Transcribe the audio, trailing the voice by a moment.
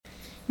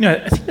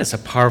I think that's a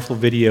powerful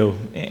video,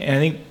 and I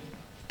think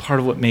part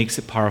of what makes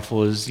it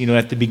powerful is,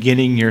 at the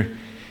beginning you're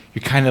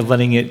kind of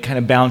letting it kind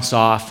of bounce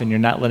off, and you're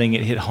not letting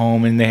it hit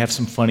home, and they have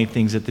some funny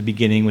things at the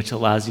beginning, which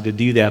allows you to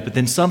do that. But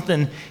then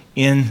something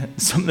in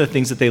some of the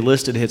things that they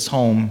listed hits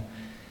home,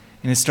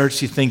 and it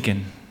starts you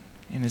thinking,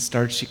 and it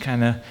starts you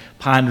kind of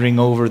pondering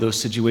over those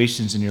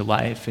situations in your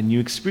life, and you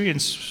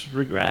experience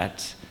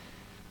regret,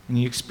 and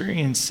you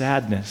experience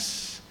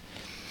sadness.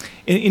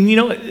 And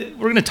we're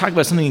going to talk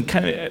about something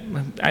kind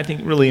of, I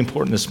think, really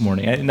important this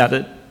morning. Not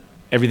that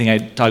everything I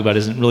talk about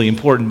isn't really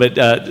important, but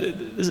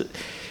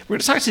we're going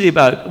to talk today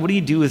about what do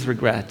you do with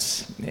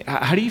regrets?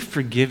 How do you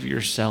forgive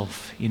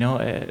yourself?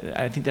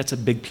 I think that's a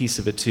big piece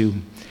of it too.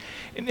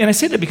 And I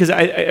say that because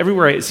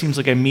everywhere it seems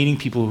like I'm meeting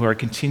people who are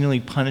continually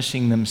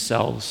punishing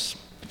themselves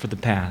for the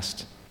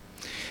past.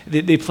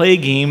 They play a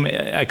game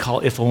I call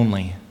If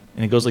Only,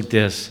 and it goes like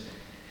this.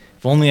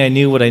 If only I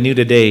knew what I knew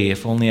today,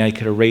 if only I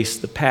could erase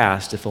the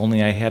past, if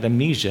only I had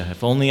amnesia,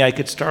 if only I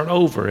could start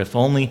over, if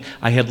only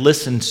I had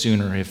listened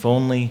sooner, if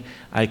only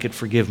I could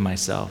forgive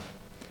myself.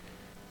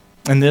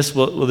 And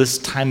this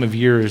time of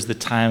year is the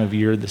time of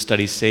year the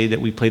studies say that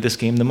we play this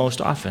game the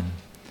most often.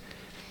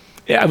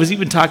 I was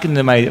even talking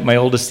to my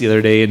oldest the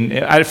other day, and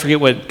I forget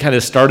what kind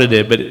of started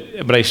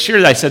it, but I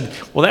said,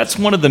 well, that's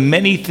one of the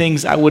many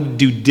things I would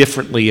do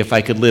differently if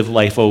I could live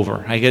life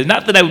over.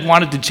 Not that I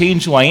wanted to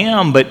change who I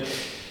am, but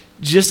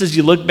just as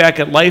you look back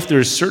at life,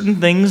 there's certain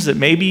things that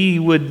maybe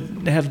you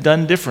would have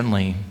done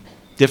differently,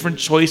 different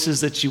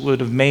choices that you would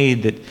have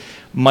made that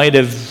might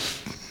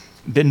have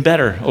been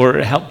better or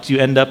helped you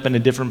end up in a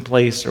different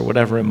place or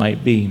whatever it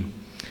might be.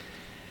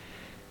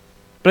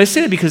 But I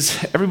say that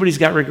because everybody's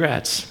got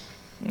regrets,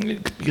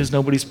 because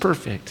nobody's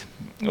perfect.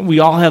 We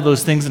all have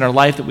those things in our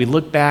life that we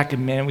look back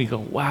and, man, we go,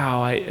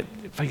 wow,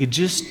 if I could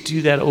just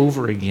do that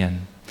over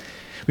again.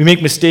 We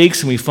make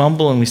mistakes and we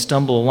fumble and we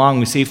stumble along.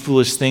 We say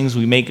foolish things.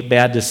 We make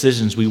bad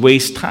decisions. We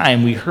waste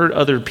time. We hurt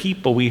other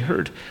people. We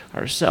hurt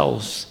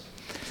ourselves.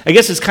 I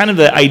guess it's kind of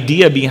the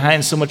idea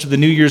behind so much of the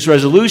New Year's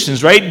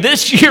resolutions, right?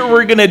 This year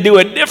we're going to do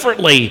it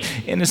differently.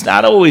 And it's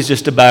not always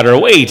just about our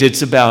weight.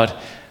 It's about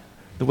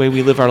the way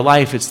we live our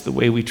life. It's the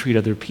way we treat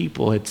other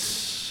people.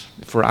 It's,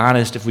 if we're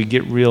honest, if we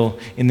get real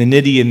in the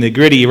nitty and the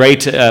gritty,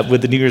 right,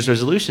 with the New Year's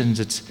resolutions,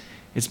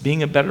 it's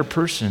being a better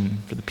person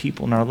for the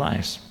people in our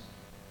lives.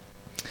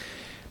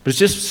 But it's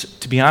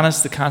just, to be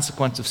honest, the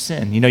consequence of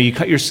sin. You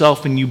cut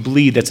yourself and you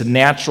bleed. That's a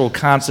natural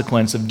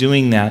consequence of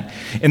doing that.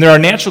 And there are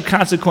natural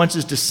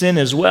consequences to sin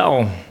as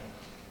well.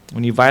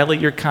 When you violate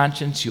your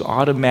conscience, you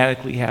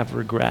automatically have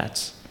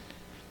regrets.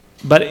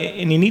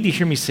 And you need to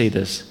hear me say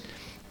this.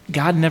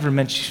 God never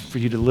meant for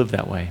you to live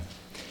that way.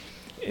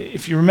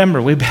 If you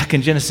remember, way back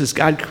in Genesis,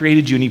 God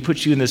created you and he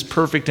put you in this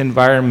perfect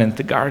environment,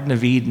 the Garden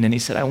of Eden, and he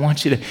said, I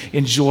want you to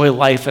enjoy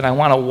life, and I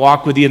want to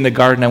walk with you in the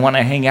garden, I want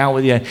to hang out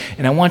with you,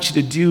 and I want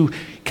you to do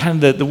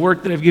kind of the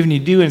work that I've given you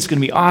to do, and it's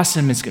going to be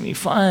awesome, it's going to be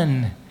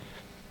fun.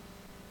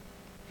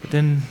 But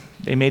then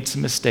they made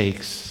some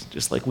mistakes,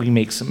 just like we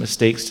make some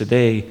mistakes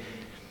today,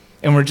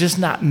 and we're just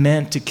not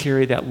meant to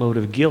carry that load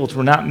of guilt.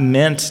 We're not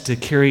meant to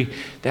carry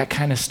that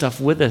kind of stuff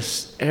with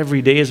us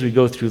every day as we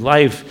go through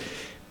life.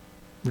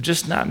 We're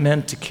just not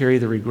meant to carry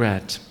the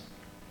regret.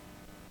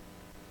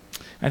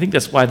 I think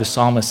that's why the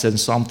psalmist said in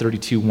Psalm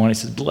 32:1, he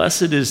says,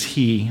 blessed is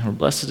he, or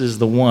blessed is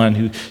the one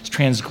whose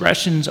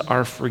transgressions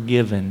are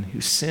forgiven,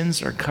 whose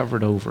sins are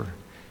covered over.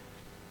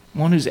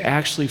 One who's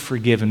actually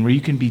forgiven, where you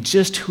can be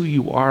just who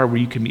you are, where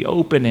you can be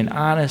open and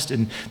honest,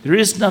 and there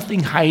is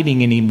nothing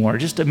hiding anymore.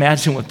 Just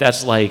imagine what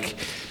that's like.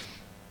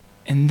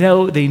 And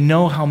though they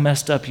know how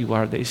messed up you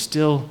are, they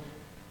still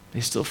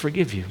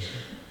forgive you.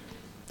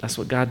 That's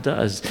what God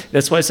does.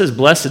 That's why it says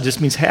blessed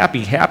just means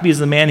happy. Happy is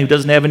the man who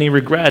doesn't have any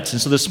regrets.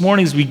 And so this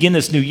morning as we begin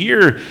this new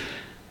year,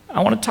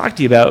 I want to talk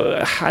to you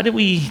about how do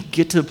we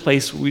get to a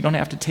place where we don't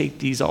have to take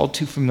these all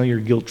too familiar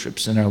guilt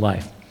trips in our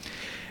life.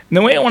 And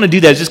the way I want to do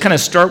that is just kind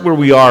of start where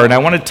we are. And I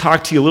want to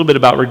talk to you a little bit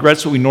about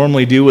regrets, what we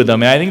normally do with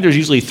them. And I think there's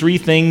usually 3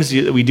 things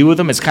that we do with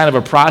them. It's kind of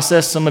a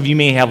process. Some of you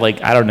may have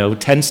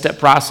 10-step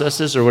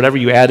processes or whatever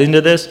you add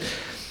into this.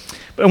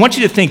 But I want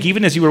you to think,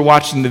 even as you were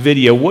watching the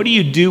video, what do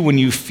you do when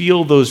you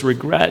feel those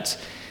regrets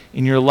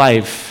in your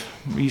life?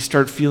 Where you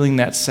start feeling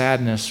that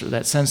sadness or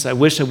that sense, I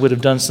wish I would have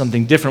done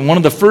something different. One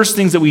of the first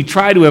things that we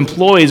try to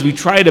employ is we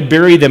try to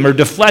bury them or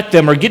deflect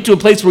them or get to a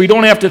place where we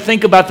don't have to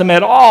think about them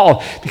at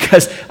all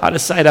because out of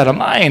sight, out of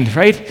mind,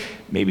 right?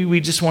 Maybe we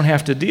just won't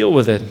have to deal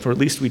with it, or at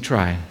least we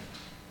try.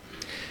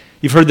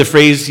 You've heard the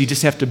phrase, you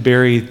just have to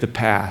bury the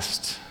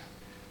past.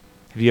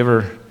 Have you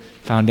ever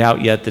found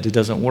out yet that it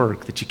doesn't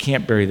work, that you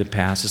can't bury the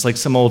past? It's like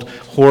some old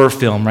horror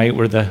film, right,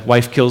 where the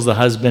wife kills the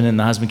husband and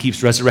the husband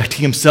keeps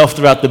resurrecting himself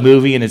throughout the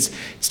movie, and it's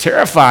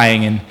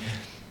terrifying, and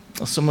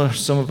some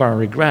of our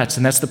regrets,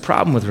 and that's the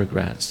problem with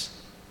regrets.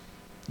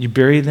 You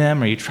bury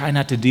them, or you try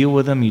not to deal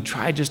with them, you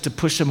try just to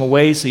push them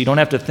away so you don't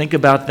have to think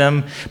about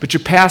them, but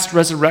your past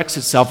resurrects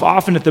itself,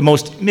 often at the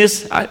most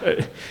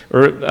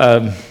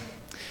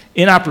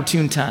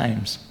inopportune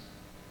times.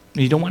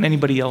 You don't want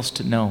anybody else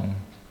to know.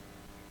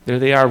 There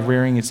they are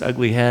rearing its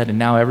ugly head, and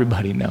now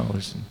everybody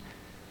knows.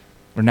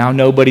 Or now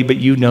nobody but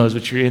you knows,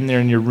 but you're in there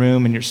in your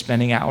room and you're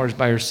spending hours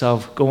by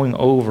yourself going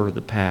over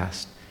the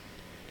past.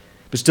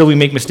 But still we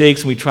make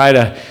mistakes and we try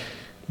to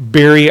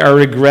bury our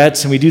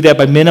regrets, and we do that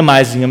by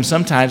minimizing them.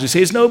 Sometimes we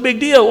say, it's no big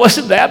deal. It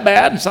wasn't that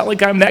bad. It's not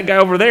like I'm that guy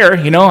over there.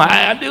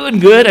 I'm doing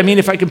good. I mean,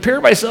 if I compare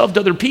myself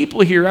to other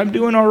people here, I'm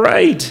doing all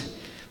right.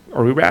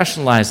 Or we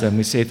rationalize them.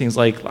 We say things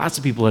like, lots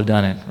of people have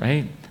done it,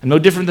 right? I'm no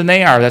different than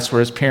they are. That's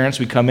where as parents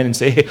we come in and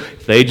say, hey,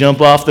 if they jump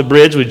off the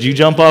bridge, would you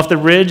jump off the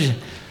bridge?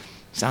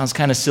 Sounds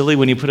kind of silly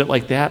when you put it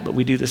like that, but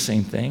we do the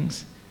same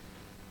things.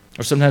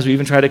 Or sometimes we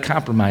even try to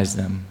compromise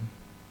them.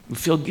 We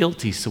feel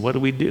guilty, so what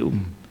do?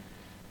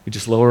 We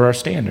just lower our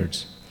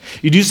standards.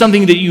 You do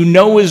something that you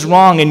know is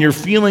wrong and you're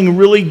feeling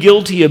really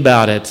guilty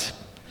about it.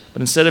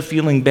 But instead of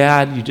feeling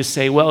bad, you just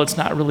say, well, it's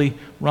not really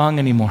wrong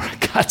anymore.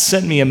 God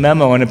sent me a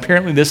memo, and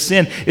apparently this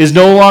sin is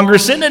no longer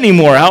sin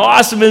anymore. How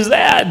awesome is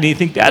that? And you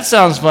think that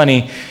sounds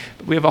funny.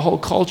 But we have a whole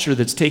culture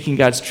that's taking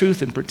God's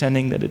truth and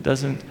pretending that it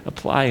doesn't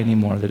apply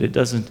anymore, that it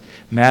doesn't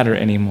matter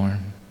anymore.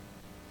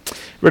 I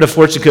read a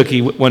fortune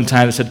cookie one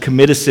time that said,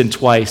 commit a sin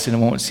twice and it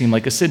won't seem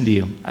like a sin to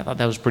you. I thought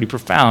that was pretty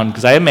profound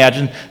because I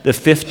imagine the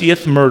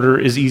 50th murder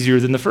is easier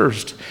than the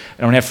first.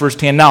 I don't have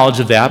firsthand knowledge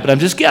of that, but I'm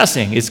just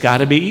guessing. It's got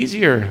to be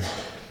easier.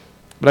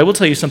 But I will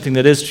tell you something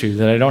that is true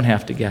that I don't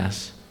have to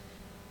guess.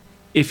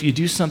 If you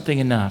do something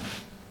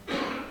enough,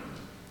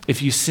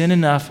 if you sin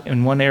enough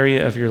in one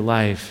area of your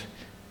life,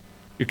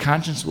 your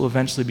conscience will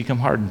eventually become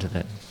hardened to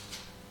that.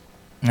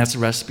 And that's a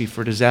recipe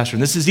for disaster.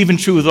 And this is even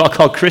true with what I'll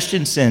call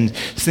Christian sins.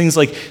 It's things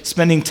like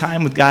spending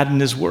time with God and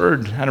His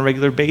Word on a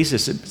regular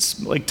basis.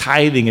 It's like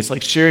tithing. It's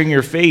like sharing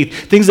your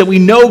faith. Things that we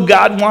know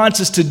God wants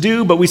us to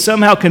do, but we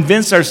somehow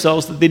convince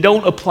ourselves that they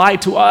don't apply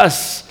to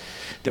us,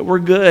 that we're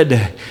good,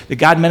 that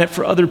God meant it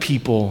for other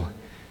people.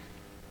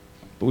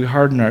 But we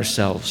harden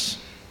ourselves.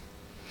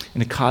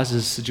 And it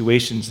causes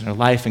situations in our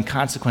life and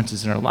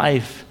consequences in our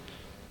life.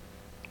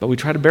 But we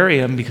try to bury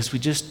them because we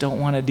just don't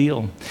want to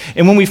deal.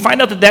 And when we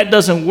find out that that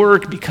doesn't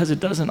work, because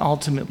it doesn't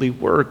ultimately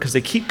work, because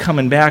they keep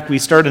coming back, we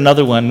start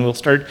another one, and we'll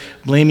start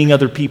blaming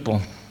other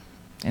people.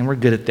 And we're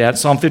good at that.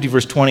 Psalm 50,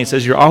 verse 20, it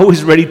says, you're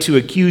always ready to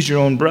accuse your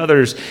own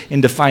brothers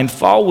and to find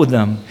fault with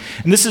them.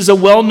 And this is a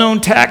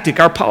well-known tactic.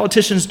 Our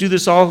politicians do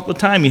this all the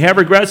time. You have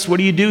regrets, what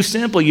do?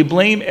 Simple. You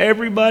blame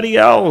everybody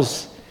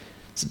else.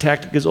 It's a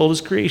tactic as old as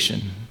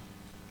creation.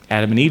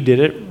 Adam and Eve did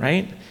it,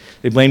 right?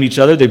 They blamed each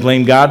other. They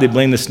blamed God. They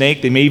blamed the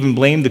snake. They may even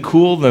blame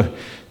the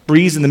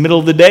breeze in the middle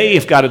of the day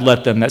if God had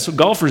let them. That's what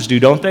golfers do,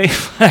 don't they?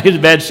 I hit a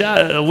bad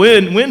shot.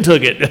 Wind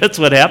took it. That's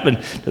what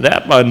happened to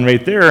that button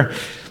right there.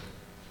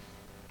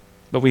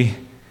 But we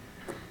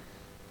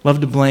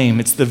love to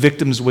blame. It's the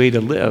victim's way to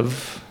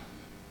live.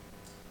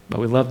 But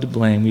we love to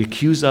blame. We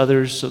accuse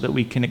others so that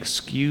we can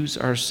excuse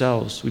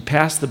ourselves. We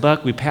pass the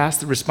buck. We pass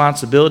the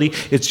responsibility.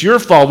 It's your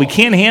fault. We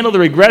can't handle the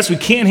regrets. We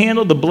can't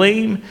handle the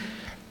blame.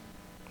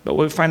 But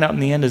what we find out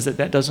in the end is that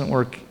that doesn't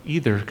work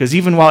either. Because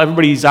even while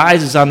everybody's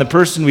eyes is on the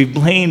person we've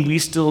blamed, we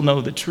still know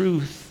the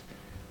truth.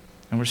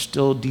 And we're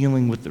still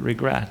dealing with the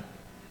regret.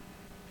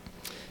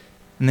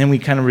 And then we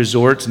kind of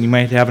resort, and you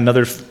might have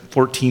another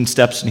 14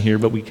 steps in here,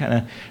 but we kind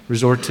of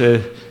resort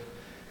to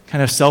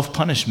kind of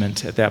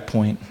self-punishment at that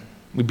point.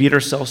 We beat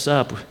ourselves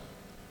up. We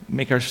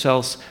make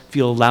ourselves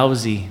feel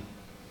lousy.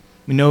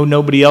 We know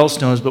nobody else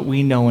knows, but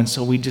we know, and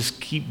so we just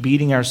keep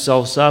beating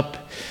ourselves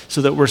up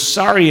so that we're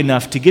sorry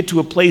enough to get to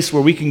a place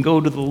where we can go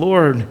to the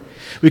Lord.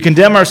 We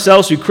condemn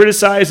ourselves, we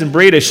criticize and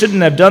berate. I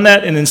shouldn't have done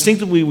that, and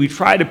instinctively we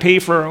try to pay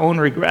for our own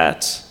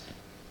regrets.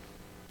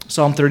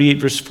 Psalm 38,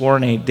 verse 4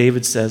 and 8,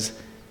 David says,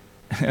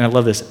 and I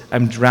love this,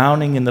 I'm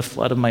drowning in the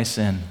flood of my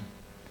sin.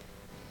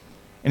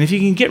 And if you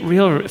can get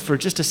real for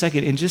just a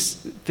second and just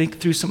think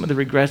through some of the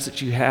regrets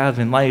that you have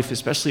in life,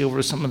 especially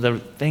over some of the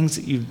things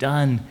that you've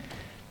done,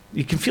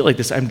 you can feel like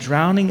this. I'm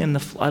drowning in the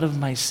flood of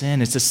my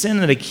sin. It's a sin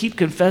that I keep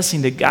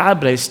confessing to God,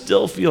 but I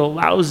still feel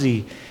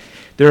lousy.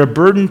 They're a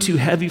burden too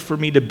heavy for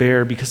me to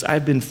bear because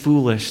I've been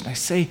foolish. And I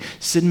say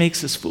sin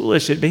makes us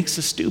foolish. It makes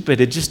us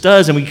stupid. It just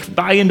does. And we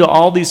buy into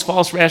all these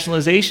false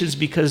rationalizations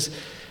because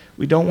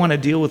we don't want to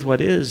deal with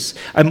what is.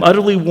 I'm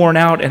utterly worn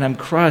out and I'm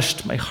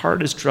crushed. My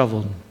heart is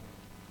troubled.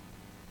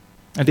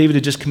 Now, David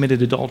had just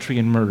committed adultery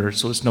and murder,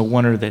 so it's no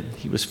wonder that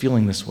he was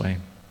feeling this way.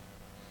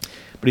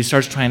 But he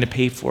starts trying to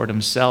pay for it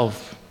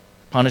himself.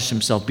 Punish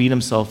himself, beat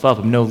himself up.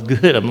 I'm no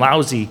good, I'm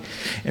lousy.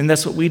 And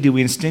that's what we do.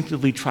 We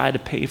instinctively try to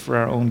pay for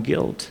our own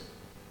guilt.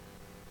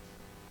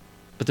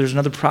 But there's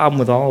another problem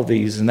with all of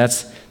these, and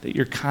that's that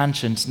your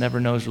conscience never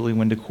knows really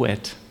when to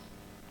quit.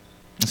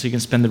 And so you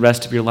can spend the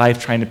rest of your life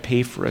trying to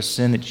pay for a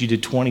sin that you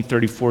did 20,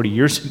 30, 40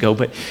 years ago,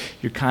 but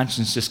your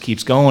conscience just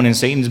keeps going, and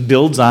Satan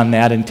builds on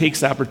that and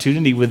takes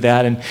opportunity with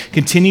that and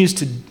continues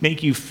to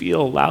make you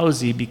feel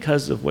lousy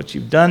because of what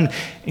you've done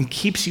and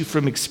keeps you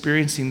from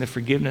experiencing the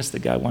forgiveness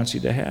that God wants you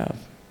to have.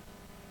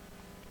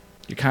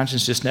 Your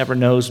conscience just never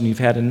knows when you've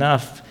had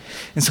enough.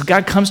 And so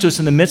God comes to us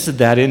in the midst of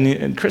that,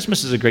 and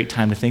Christmas is a great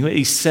time to think.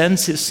 He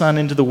sends his son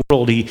into the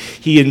world.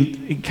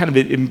 He kind of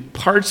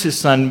imparts his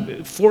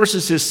son,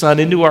 forces his son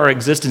into our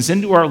existence,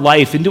 into our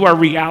life, into our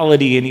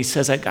reality, and he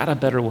says, I got a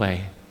better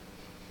way.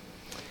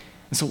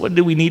 And so what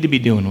do we need to be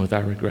doing with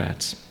our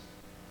regrets?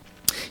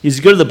 As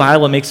you go to the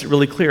Bible, it makes it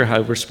really clear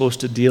how we're supposed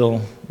to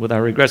deal with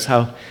our regrets,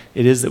 how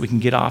it is that we can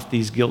get off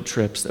these guilt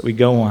trips that we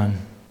go on.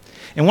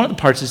 And one of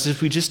the parts is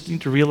if we just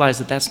need to realize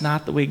that that's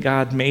not the way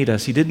God made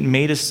us. He didn't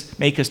make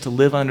us to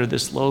live under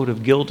this load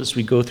of guilt as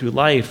we go through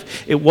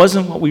life. It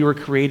wasn't what we were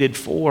created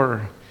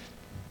for.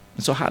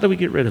 And so how do we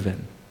get rid of it?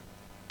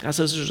 God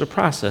says there's a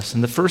process.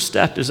 And the first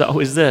step is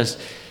always this.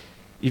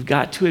 You've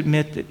got to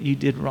admit that you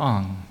did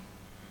wrong.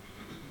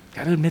 You've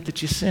got to admit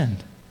that you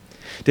sinned.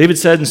 David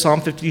said in Psalm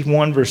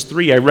 51, verse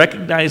 3, I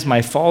recognize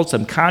my faults.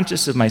 I'm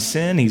conscious of my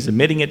sin. He's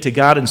admitting it to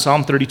God. In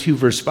Psalm 32,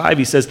 verse 5,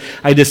 he says,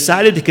 I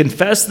decided to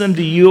confess them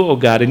to you, O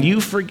God, and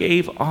you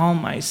forgave all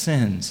my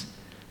sins.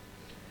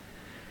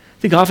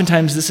 I think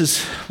oftentimes this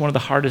is one of the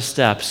hardest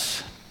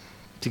steps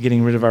to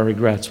getting rid of our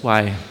regrets.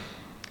 Why?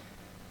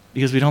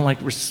 Because we don't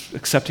like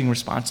accepting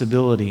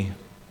responsibility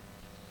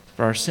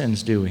for our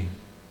sins, do we?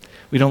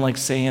 We don't like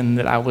saying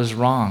that I was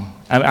wrong.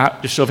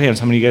 Just show of hands,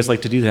 how many of you guys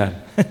like to do that?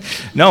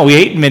 No, we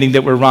hate admitting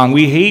that we're wrong.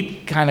 We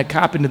hate kind of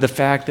copping to the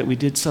fact that we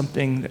did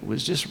something that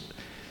was just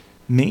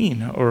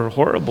mean or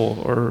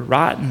horrible or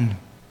rotten.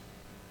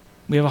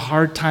 We have a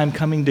hard time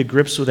coming to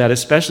grips with that,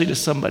 especially to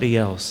somebody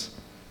else.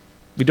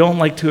 We don't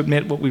like to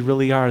admit what we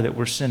really are, that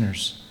we're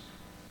sinners.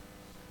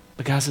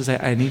 But God says,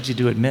 I need you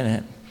to admit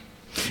it.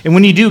 And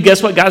when you do,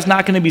 guess what? God's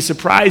not going to be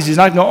surprised. He's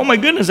not going to go, oh my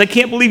goodness, I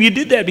can't believe you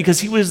did that, because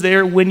he was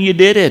there when you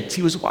did it.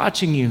 He was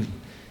watching you.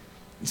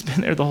 He's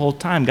been there the whole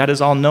time. God is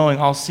all-knowing,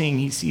 all-seeing.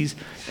 He sees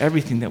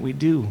everything that we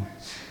do.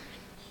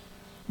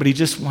 But he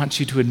just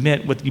wants you to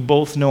admit what you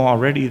both know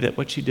already, that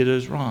what you did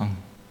is wrong.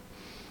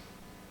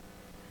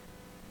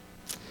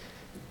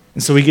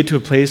 And so we get to a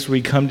place where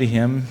we come to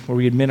him, where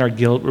we admit our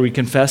guilt, where we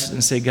confess it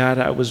and say, God,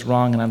 I was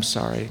wrong and I'm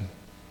sorry.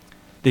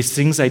 These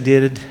things I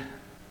did,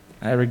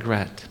 I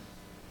regret.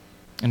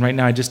 And right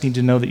now, I just need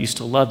to know that you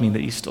still love me,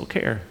 that you still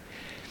care.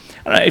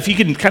 If you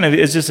can kind of,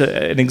 as just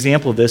an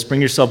example of this, bring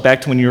yourself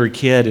back to when you were a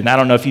kid. And I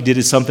don't know if you did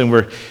something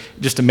where,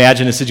 just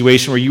imagine a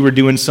situation where you were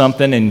doing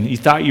something and you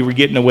thought you were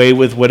getting away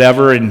with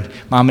whatever and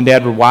mom and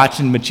dad were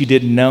watching, but you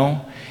didn't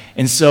know.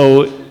 And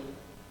so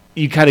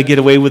you kind of get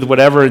away with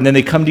whatever, and then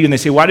they come to you and they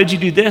say, why did you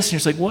do this? And you're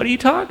just like, what are you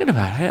talking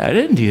about? Hey, I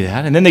didn't do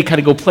that. And then they kind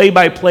of go play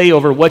by play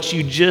over what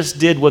you just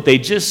did, what they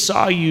just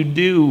saw you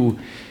do.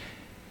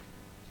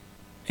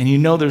 And you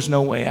know there's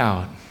no way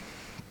out.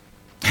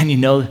 And you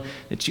know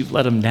that you've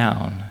let them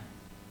down.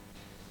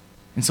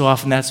 And so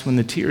often that's when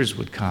the tears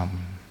would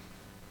come.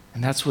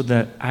 And that's when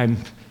the I'm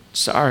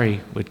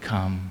sorry would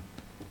come.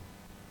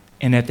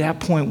 And at that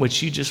point,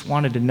 what you just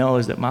wanted to know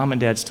is that mom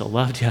and dad still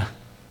loved you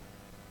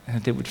and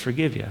that they would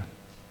forgive you.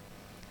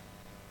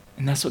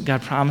 And that's what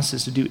God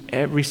promises to do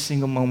every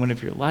single moment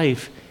of your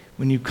life.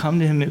 When you come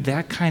to him with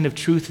that kind of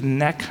truth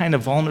and that kind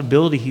of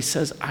vulnerability, he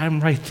says, I'm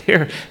right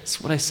there. It's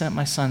what I sent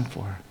my son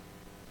for.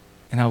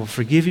 And I will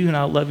forgive you and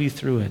I'll love you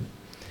through it.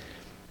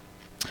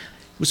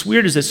 What's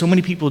weird is that so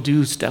many people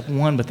do step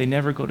one, but they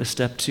never go to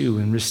step two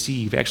and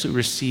actually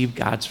receive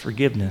God's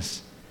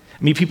forgiveness.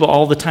 I meet people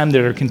all the time that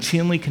are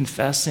continually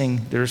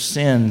confessing their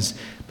sins,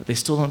 but they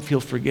still don't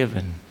feel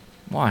forgiven.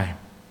 Why?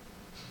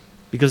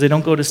 Because they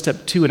don't go to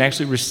step two and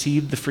actually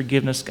receive the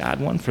forgiveness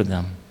God won for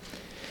them.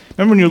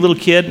 Remember when you were a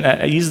little kid, and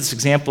I used this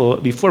example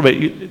before, but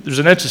there's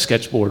an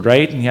Etch-a-Sketch board,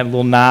 right? And you had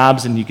little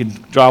knobs, and you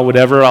could draw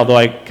whatever, although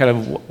I kind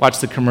of watch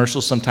the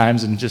commercials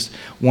sometimes and just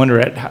wonder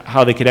at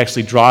how they could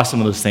actually draw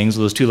some of those things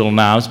with those two little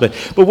knobs. But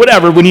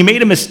whatever, when you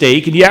made a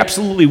mistake, and you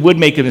absolutely would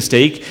make a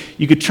mistake,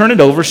 you could turn it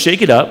over,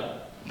 shake it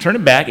up, turn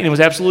it back, and it was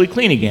absolutely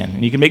clean again.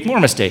 And you can make more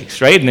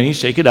mistakes, right? And then you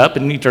shake it up,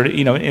 and you turn it,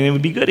 and it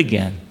would be good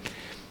again.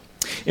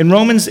 In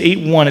Romans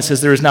 8:1, it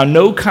says, there is now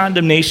no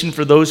condemnation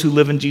for those who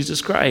live in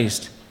Jesus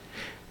Christ.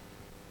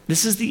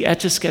 This is the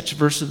Etch-a-Sketch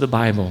verse of the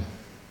Bible.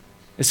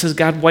 It says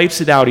God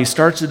wipes it out. He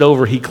starts it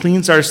over. He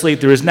cleans our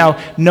slate. There is now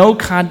no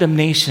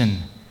condemnation.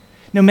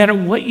 No matter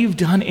what you've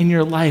done in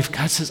your life,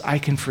 God says, I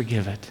can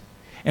forgive it.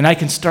 And I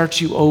can start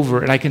you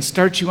over. And I can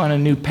start you on a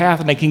new path.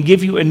 And I can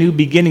give you a new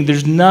beginning.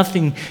 There's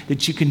nothing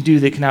that you can do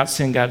that can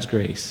outsin God's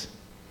grace.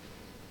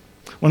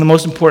 One of the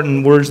most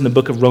important words in the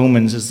book of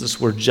Romans is this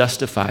word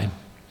justified.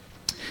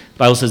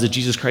 The Bible says that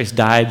Jesus Christ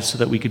died so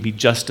that we could be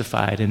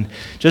justified. And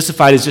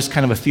justified is just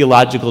kind of a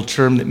theological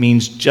term that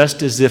means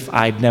just as if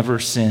I'd never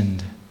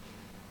sinned.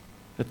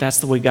 That that's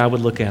the way God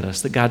would look at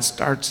us, that God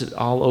starts it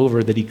all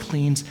over, that he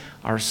cleans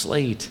our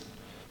slate.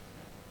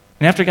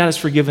 And after God has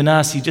forgiven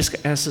us, he just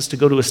asks us to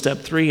go to a step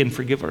 3 and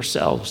forgive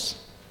ourselves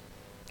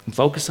and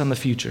focus on the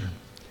future.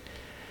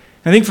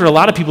 And I think for a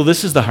lot of people,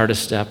 this is the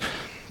hardest step,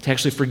 to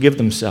actually forgive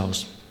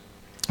themselves.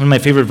 One of my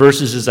favorite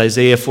verses is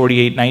Isaiah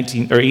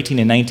 18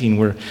 and 19,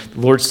 where the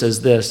Lord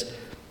says this,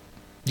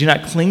 do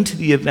not cling to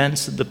the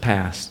events of the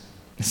past.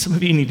 And some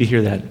of you need to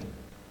hear that.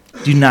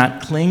 Do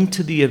not cling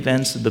to the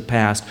events of the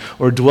past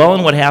or dwell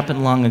on what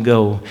happened long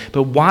ago,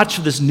 but watch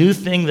for this new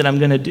thing that I'm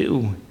going to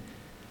do.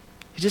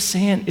 He's just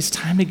saying it's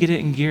time to get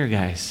it in gear,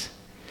 guys.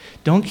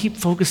 Don't keep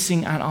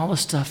focusing on all the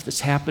stuff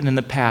that's happened in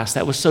the past.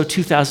 That was so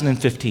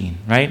 2015,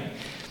 right?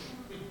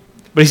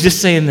 But he's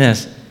just saying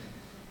this,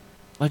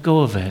 let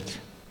go of it.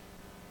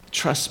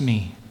 Trust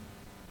me.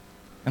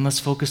 And let's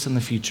focus on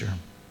the future.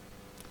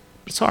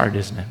 It's hard,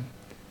 isn't it?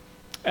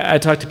 I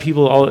talk to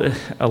people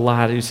a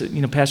lot who say,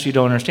 Pastor, you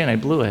don't understand. I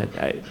blew it.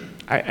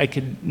 I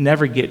could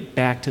never get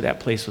back to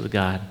that place with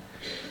God.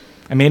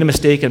 I made a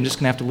mistake. I'm just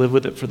going to have to live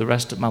with it for the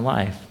rest of my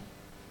life.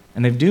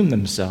 And they've doomed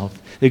themselves.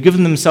 They've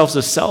given themselves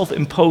a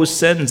self-imposed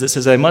sentence that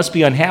says, I must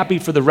be unhappy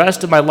for the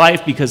rest of my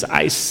life because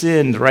I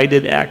sinned, or I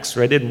did X,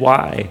 or I did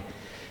Y.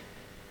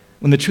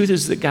 When the truth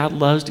is that God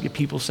loves to give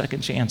people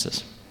second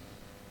chances.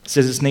 He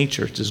says it's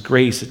nature, it's His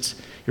grace, it's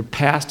your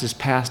past is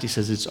past. He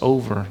says it's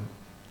over.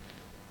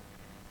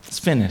 It's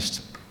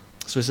finished.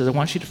 So He says, I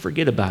want you to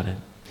forget about it.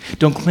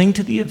 Don't cling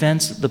to the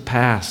events of the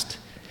past,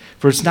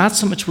 for it's not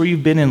so much where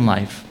you've been in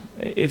life.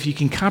 If you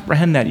can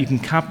comprehend that, you can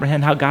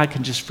comprehend how God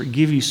can just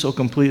forgive you so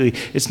completely.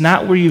 It's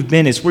not where you've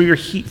been. It's where your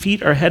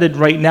feet are headed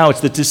right now.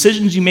 It's the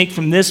decisions you make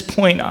from this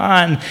point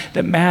on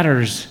that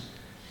matters.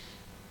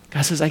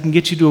 God says, I can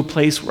get you to a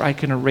place where I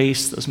can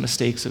erase those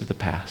mistakes of the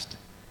past.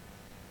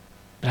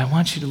 But I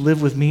want you to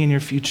live with me in your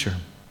future.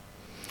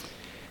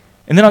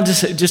 And then I'll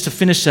just to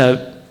finish up,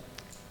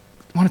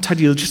 I want to talk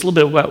to you just a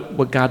little bit about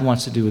what God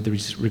wants to do with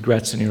the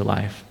regrets in your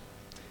life.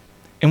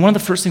 And one of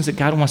the first things that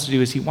God wants to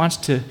do is He wants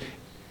to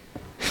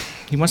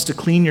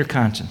clean your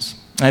conscience.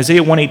 In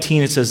Isaiah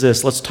 1:18, it says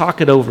this, let's talk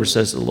it over,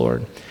 says the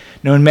Lord.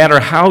 No matter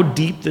how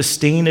deep the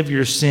stain of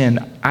your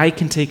sin, I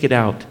can take it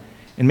out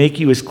and make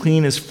you as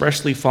clean as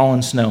freshly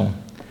fallen snow.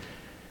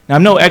 Now,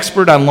 I'm no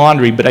expert on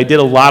laundry, but I did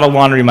a lot of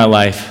laundry in my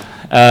life.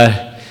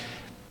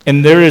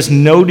 And there is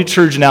no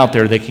detergent out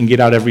there that can get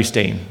out every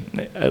stain,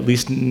 at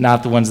least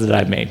not the ones that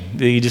I've made.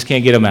 You just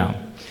can't get them out.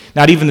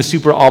 Not even the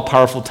super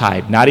all-powerful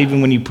Tide. Not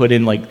even when you put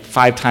in like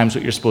 5 times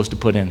what you're supposed to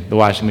put in the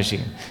washing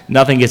machine.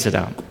 Nothing gets it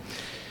out.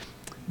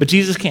 But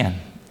Jesus can.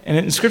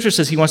 And Scripture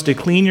says He wants to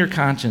clean your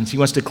conscience. He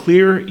wants to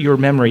clear your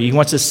memory. He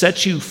wants to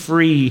set you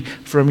free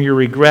from your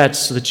regrets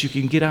so that you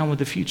can get on with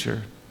the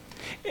future.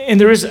 And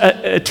there is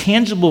a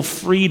tangible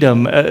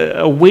freedom,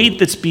 a weight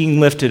that's being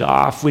lifted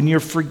off when you're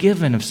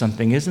forgiven of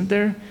something, isn't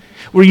there?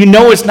 Where you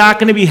know it's not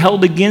going to be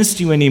held against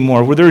you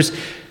anymore. Where there's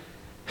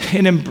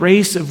an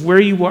embrace of where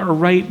you are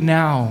right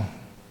now.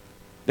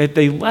 That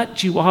they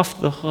let you off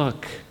the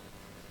hook.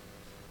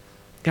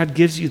 God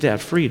gives you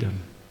that freedom.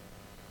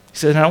 He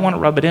said, I don't want to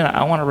rub it in,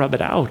 I want to rub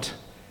it out.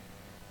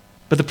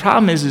 But the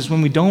problem is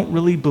when we don't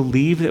really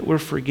believe that we're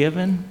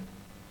forgiven,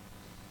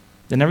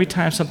 then every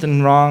time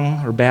something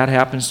wrong or bad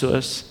happens to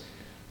us,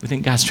 we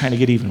think God's trying to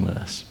get even with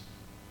us.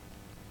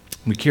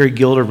 We carry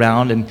guilt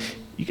around, and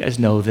you guys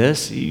know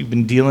this. You've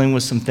been dealing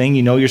with something,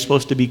 you're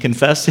supposed to be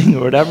confessing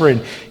or whatever,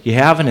 and you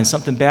haven't, and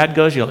something bad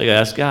goes, you're like,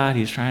 that's God,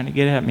 He's trying to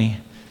get at me.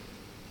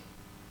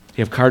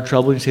 You have car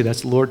trouble, and you say,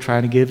 that's the Lord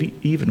trying to get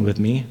even with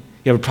me.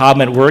 You have a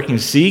problem at work, and you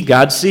see,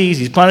 God sees,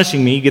 He's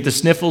punishing me. You get the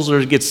sniffles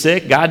or get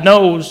sick, God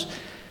knows.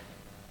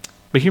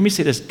 But hear me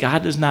say this,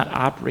 God does not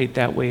operate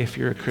that way if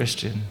you're a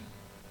Christian.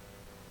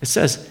 It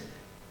says,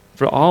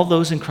 for all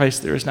those in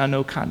Christ, there is now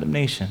no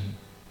condemnation.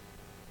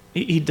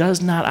 He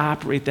does not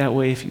operate that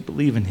way if you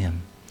believe in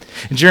Him.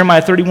 In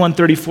Jeremiah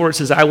 31:34, it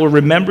says, I will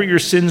remember your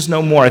sins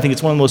no more. I think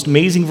it's one of the most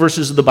amazing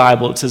verses of the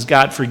Bible. It says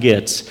God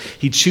forgets.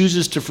 He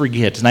chooses to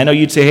forget. And I know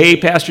you'd say, hey,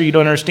 Pastor, you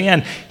don't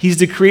understand. He's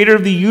the creator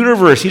of the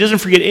universe. He doesn't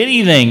forget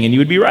anything. And you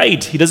would be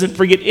right. He doesn't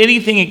forget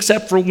anything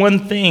except for one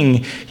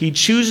thing. He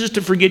chooses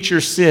to forget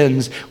your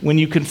sins when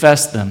you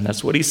confess them.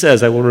 That's what He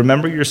says. I will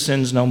remember your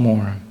sins no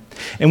more.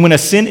 And when a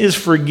sin is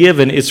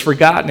forgiven, it's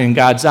forgotten in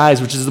God's eyes,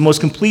 which is the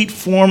most complete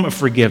form of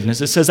forgiveness.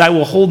 It says, I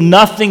will hold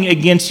nothing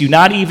against you,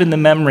 not even the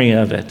memory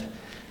of it.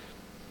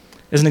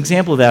 As an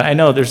example of that, I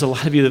know there's a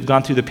lot of you that have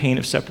gone through the pain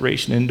of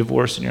separation and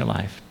divorce in your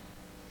life.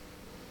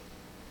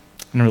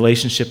 And a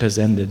relationship has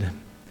ended.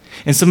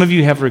 And some of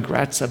you have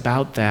regrets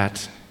about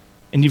that.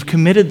 And you've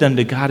committed them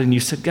to God, and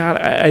you said,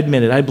 God, I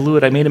admit it. I blew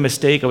it. I made a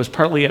mistake. I was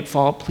partly at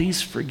fault. Please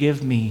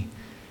forgive me.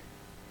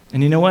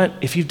 And you know what?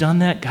 If you've done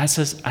that, God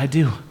says, I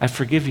do. I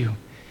forgive you.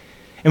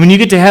 And when you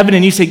get to heaven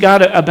and you say,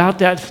 God, about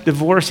that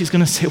divorce, He's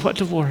going to say, what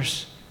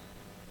divorce?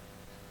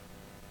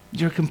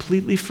 You're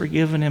completely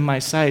forgiven in my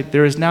sight.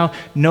 There is now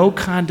no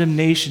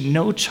condemnation,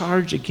 no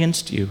charge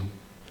against you.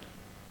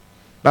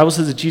 The Bible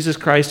says that Jesus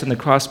Christ on the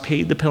cross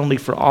paid the penalty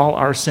for all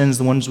our sins,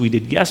 the ones we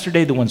did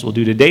yesterday, the ones we'll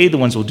do today, the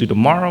ones we'll do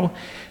tomorrow.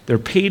 They're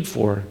paid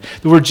for.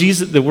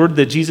 The word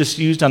that Jesus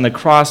used on the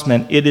cross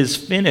meant it is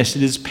finished.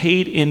 It is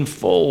paid in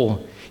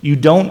full. You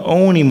don't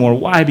owe anymore.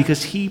 Why?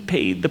 Because He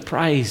paid the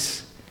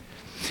price.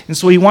 And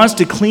so He wants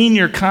to clean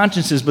your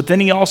consciences, but then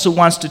He also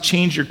wants to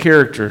change your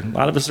character. A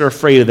lot of us are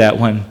afraid of that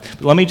one.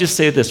 But let me just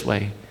say it this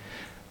way.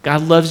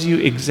 God loves you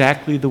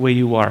exactly the way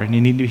you are, and you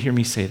need to hear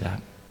me say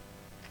that.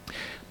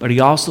 But He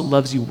also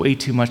loves you way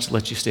too much to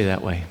let you stay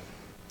that way.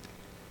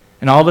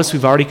 And all of us,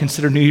 we've already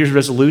considered New Year's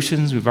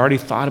resolutions. We've already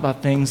thought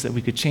about things that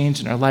we could change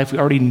in our life. We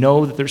already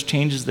know that there's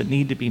changes that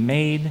need to be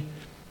made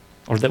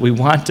or that we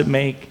want to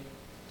make.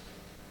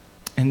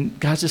 And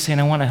God's just saying,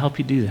 I want to help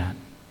you do that.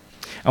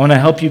 I want to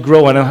help you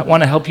grow. I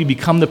want to help you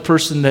become the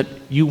person that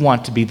you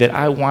want to be, that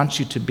I want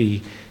you to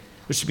be.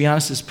 Which, to be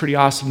honest, is pretty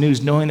awesome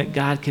news, knowing that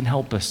God can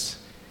help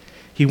us.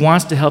 He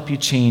wants to help you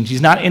change.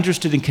 He's not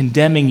interested in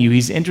condemning you.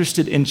 He's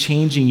interested in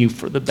changing you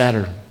for the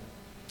better.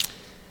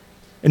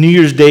 A New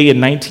Year's Day in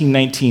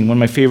 1919, one of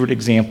my favorite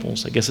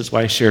examples. I guess that's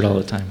why I share it all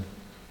the time.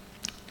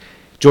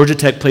 Georgia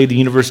Tech played the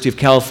University of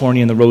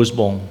California in the Rose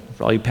Bowl.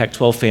 For all you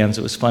Pac-12 fans,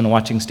 it was fun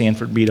watching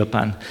Stanford beat up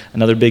on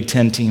another Big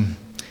Ten team.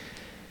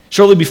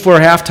 Shortly before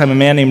halftime, a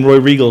man named Roy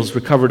Riegels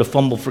recovered a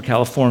fumble for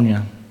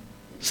California.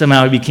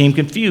 Somehow he became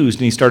confused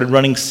and he started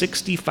running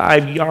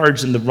 65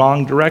 yards in the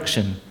wrong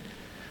direction.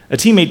 A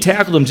teammate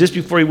tackled him just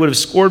before he would have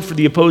scored for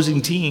the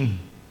opposing team.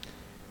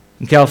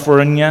 And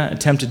California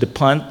attempted to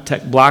punt,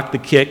 Tech blocked the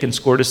kick and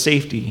scored a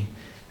safety.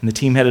 And the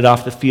team headed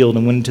off the field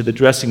and went into the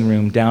dressing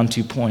room down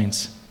 2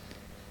 points.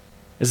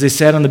 As they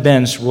sat on the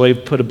bench, Roy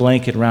put a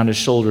blanket around his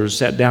shoulders,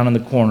 sat down in the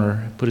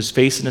corner, put his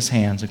face in his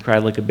hands, and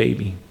cried like a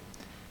baby.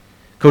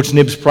 Coach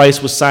Nibs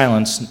Price was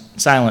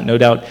silent. No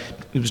doubt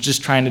he was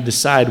just trying to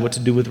decide what to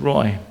do with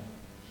Roy.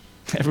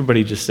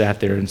 Everybody just sat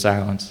there in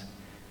silence.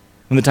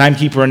 When the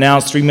timekeeper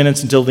announced 3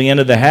 minutes until the end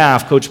of the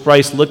half, Coach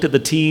Price looked at the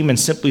team and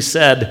simply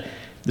said,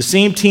 "The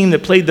same team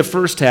that played the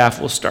first half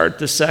will start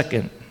the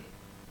second."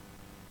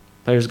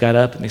 Players got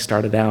up and they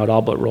started out,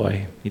 all but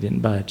Roy. He didn't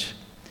budge.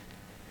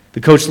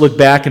 The coach looked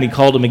back and he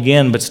called him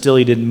again, but still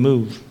he didn't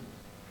move.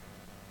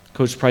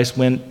 Coach Price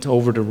went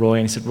over to Roy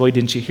and he said, "Roy,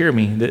 didn't you hear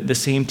me? The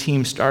same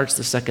team starts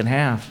the second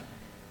half."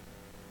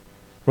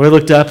 Roy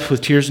looked up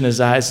with tears in his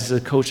eyes and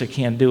said, "Coach, I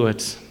can't do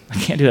it. I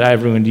can't do it.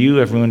 I've ruined you.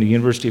 I've ruined the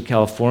University of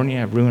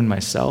California. I've ruined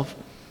myself.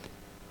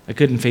 I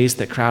couldn't face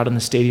that crowd in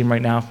the stadium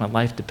right now if my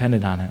life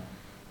depended on it."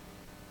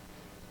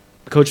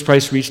 Coach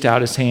Price reached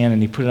out his hand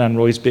and he put it on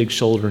Roy's big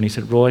shoulder and he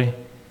said, "Roy,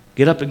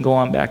 get up and go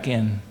on back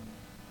in.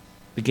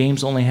 The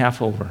game's only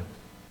half over."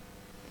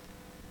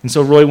 And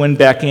so Roy went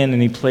back in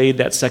and he played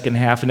that second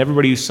half, and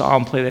everybody who saw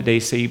him play that day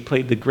say he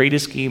played the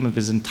greatest game of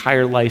his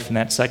entire life in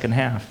that second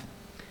half.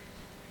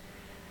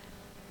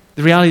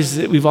 The reality is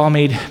that we've all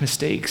made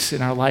mistakes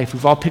in our life.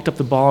 We've all picked up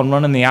the ball and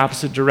run in the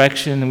opposite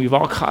direction, and we've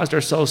all caused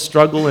ourselves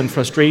struggle and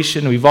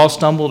frustration, and we've all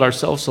stumbled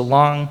ourselves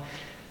along.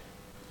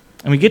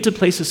 And we get to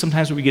places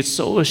sometimes where we get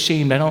so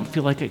ashamed, I don't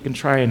feel like I can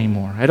try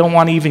anymore. I don't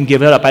want to even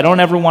give it up. I don't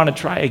ever want to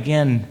try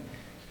again.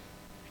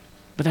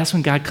 But that's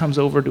when God comes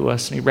over to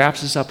us and he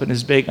wraps us up in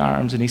his big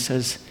arms and he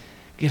says,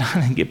 "Get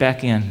on and get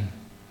back in.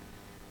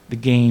 The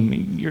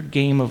game, your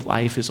game of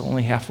life is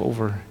only half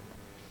over."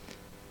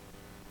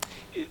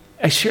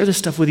 I share this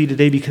stuff with you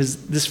today because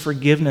this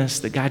forgiveness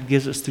that God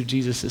gives us through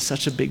Jesus is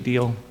such a big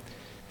deal.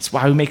 It's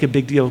why we make a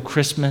big deal of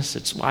Christmas.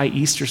 It's why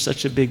Easter's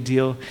such a big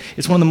deal.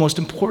 It's one of the most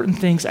important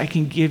things I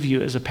can give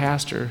you as a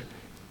pastor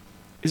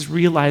is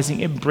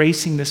realizing,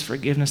 embracing this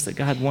forgiveness that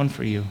God won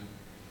for you.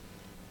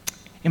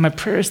 And my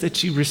prayer is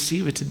that you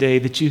receive it today,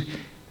 that you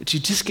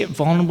just get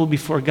vulnerable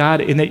before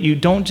God and that you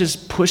don't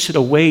just push it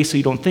away so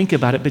you don't think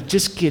about it, but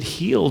just get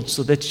healed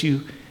so that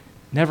you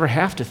never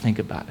have to think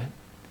about it.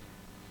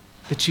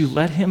 That you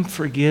let him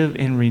forgive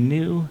and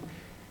renew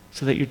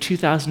so that your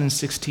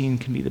 2016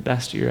 can be the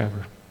best year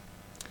ever.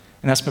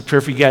 And that's my prayer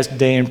for you guys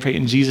today, and pray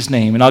in Jesus'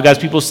 name. And all God's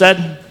people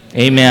said,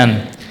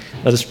 amen.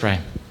 Let us pray.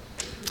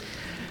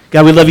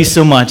 God, we love you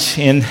so much.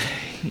 And,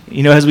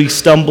 as we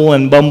stumble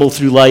and bumble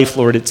through life,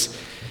 Lord, it's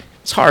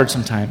hard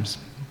sometimes.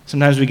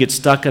 Sometimes we get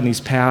stuck on these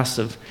paths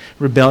of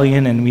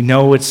rebellion, and we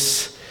know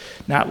it's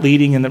not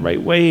leading in the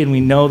right way, and we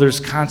know there's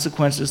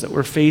consequences that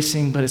we're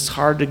facing, but it's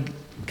hard to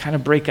kind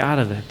of break out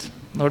of it.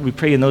 Lord, we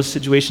pray in those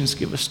situations,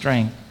 give us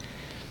strength.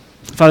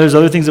 Father, there's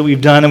other things that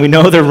we've done, and we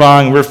know they're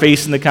wrong, and we're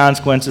facing the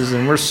consequences,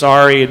 and we're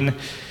sorry. And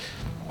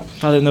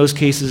Father, in those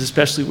cases,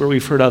 especially where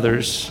we've hurt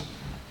others,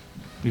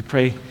 we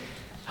pray,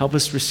 help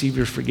us receive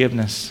your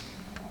forgiveness.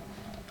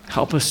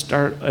 Help us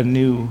start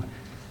anew.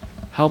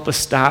 Help us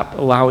stop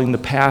allowing the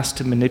past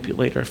to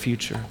manipulate our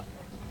future.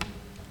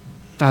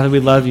 Father, we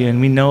love you,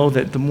 and we know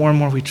that the more and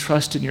more we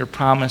trust in your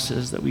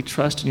promises, that we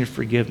trust in your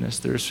forgiveness,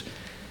 there's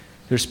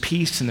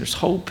peace, and there's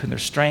hope, and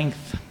there's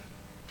strength.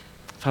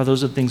 Father,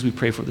 those are the things we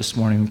pray for this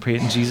morning. We pray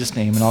it in Jesus'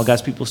 name, and all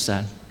God's people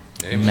said,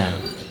 amen.